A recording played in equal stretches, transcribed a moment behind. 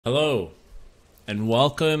Hello, and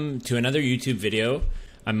welcome to another YouTube video.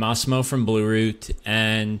 I'm Massimo from BluRoot,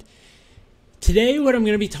 and today what I'm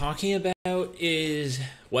going to be talking about is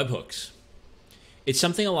webhooks. It's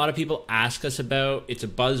something a lot of people ask us about. It's a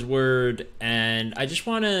buzzword, and I just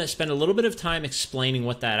want to spend a little bit of time explaining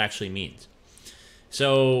what that actually means.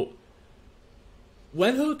 So,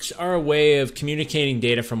 webhooks are a way of communicating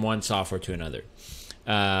data from one software to another.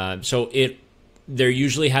 There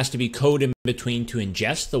usually has to be code in between to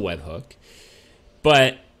ingest the webhook,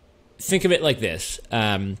 but think of it like this.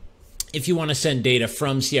 If you want to send data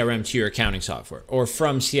from CRM to your accounting software or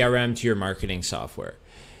from CRM to your marketing software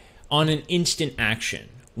on an instant action,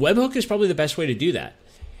 webhook is probably the best way to do that.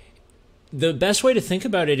 The best way to think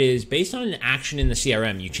about it is based on an action in the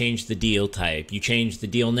CRM. You change the deal type, you change the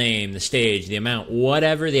deal name, the stage, the amount,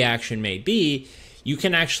 whatever the action may be, you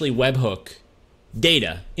can actually webhook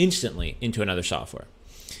data instantly into another software.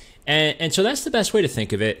 And so that's the best way to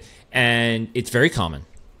think of it, and it's very common.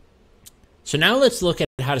 So now let's look at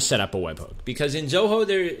how to set up a webhook, because in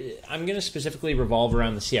Zoho, I'm going to specifically revolve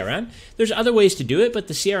around the CRM. There's other ways to do it, but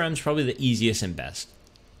the CRM is probably the easiest and best.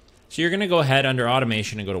 So you're going to go ahead under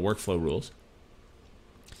automation and go to workflow rules.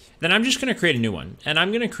 Then I'm just going to create a new one, and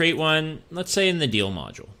I'm going to create one, let's say in the deal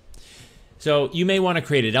module. So you may want to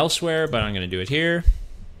create it elsewhere, but I'm going to do it here.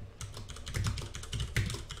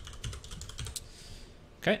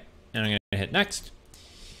 Okay, and I'm going to hit next.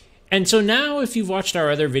 And so now if you've watched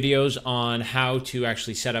our other videos on how to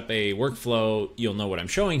actually set up a workflow, you'll know what I'm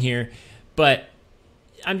showing here. But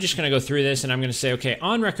I'm just going to go through this, and I'm going to say, okay,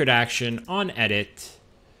 on record action, on edit,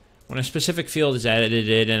 when a specific field is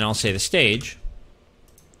edited, and I'll say the stage.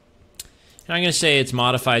 And I'm going to say it's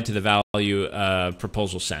modified to the value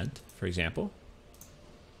proposal sent, for example.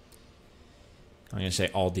 I'm going to say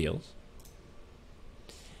all deals.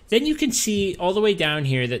 Then you can see all the way down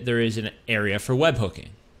here that there is an area for webhooking.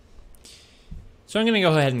 So I'm going to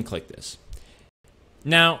go ahead and click this.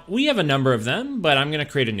 Now, we have a number of them, but I'm going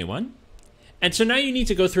to create a new one. And so now you need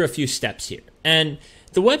to go through a few steps here. And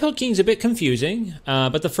the webhooking is a bit confusing,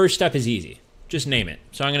 but the first step is easy. Just name it.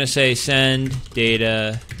 So I'm going to say send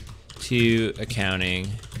data to accounting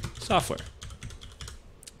software.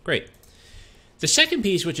 Great. The second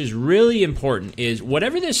piece, which is really important, is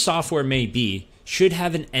whatever this software may be, should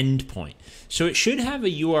have an endpoint. So it should have a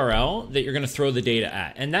URL that you're going to throw the data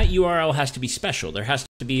at. And that URL has to be special. There has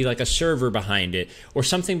to be like a server behind it or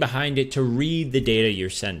something behind it to read the data you're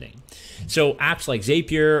sending. So apps like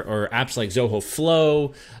Zapier or apps like Zoho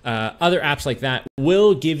Flow, other apps like that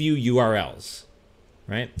will give you URLs,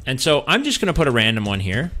 right? And so I'm just going to put a random one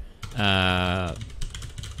here, for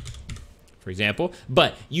example,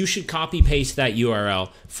 but you should copy paste that URL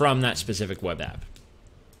from that specific web app.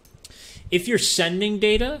 If you're sending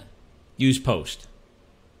data, use post.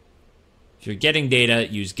 If you're getting data,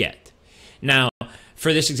 use get. Now,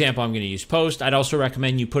 for this example, I'm going to use post. I'd also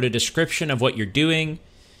recommend you put a description of what you're doing.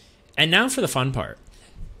 And now for the fun part.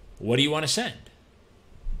 What do you want to send?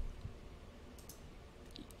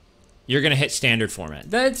 You're going to hit standard format.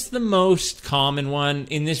 That's the most common one.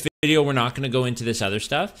 In this video, we're not going to go into this other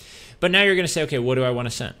stuff. But now you're going to say, okay, what do I want to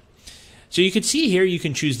send? So you can see here, you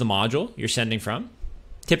can choose the module you're sending from.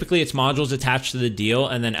 Typically, it's modules attached to the deal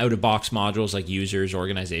and then out-of-box modules like users,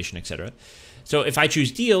 organization, etc. So if I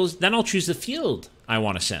choose deals, then I'll choose the field I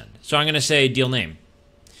want to send. So I'm going to say deal name.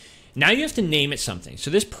 Now you have to name it something.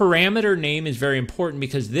 So this parameter name is very important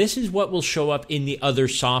because this is what will show up in the other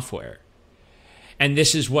software. And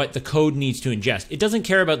this is what the code needs to ingest. It doesn't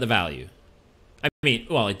care about the value. I mean,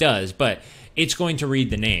 well, it does, but it's going to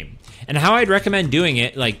read the name. And how I'd recommend doing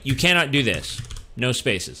it, like you cannot do this. No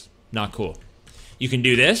spaces. Not cool. You can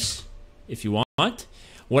do this if you want.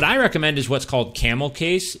 What I recommend is what's called camel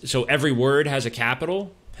case. So every word has a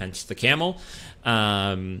capital, hence the camel.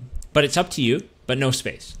 But it's up to you, but no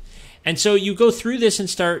space. And so you go through this and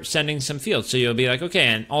start sending some fields. So you'll be like, okay,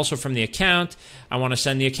 and also from the account, I want to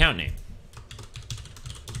send the account name.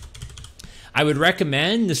 I would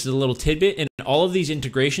recommend, this is a little tidbit, in all of these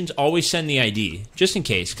integrations, always send the ID, just in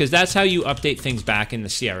case, because that's how you update things back in the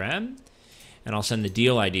CRM. And I'll send the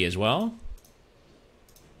deal ID as well.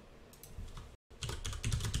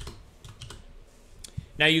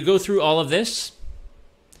 Now you go through all of this,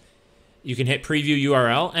 you can hit preview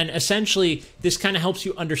URL, and essentially this kind of helps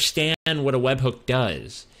you understand what a webhook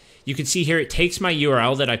does. You can see here it takes my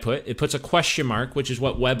URL that I put, it puts a question mark, which is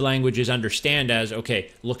what web languages understand as,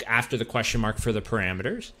 okay, look after the question mark for the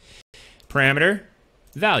parameters. Parameter,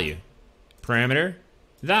 value. Parameter,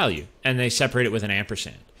 value. And they separate it with an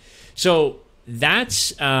ampersand. So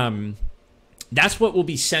that's what will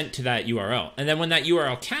be sent to that URL. And then when that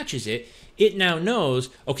URL catches it, it now knows,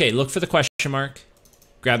 okay, look for the question mark,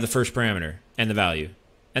 grab the first parameter and the value,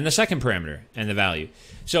 and the second parameter and the value.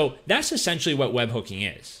 So that's essentially what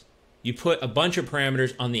webhooking is. You put a bunch of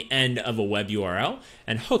parameters on the end of a web URL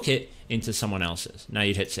and hook it into someone else's. Now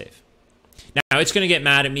you'd hit save. Now it's going to get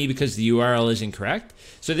mad at me because the URL is incorrect.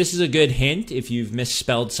 So this is a good hint if you've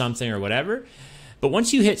misspelled something or whatever. But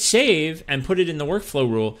once you hit save and put it in the workflow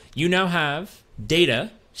rule, you now have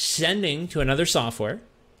data sending to another software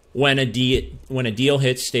when a deal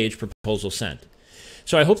hits stage proposal sent.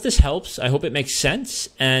 So I hope this helps. I hope it makes sense.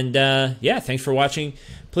 And yeah, thanks for watching.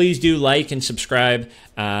 Please do like and subscribe,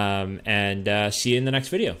 and see you in the next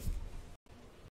video.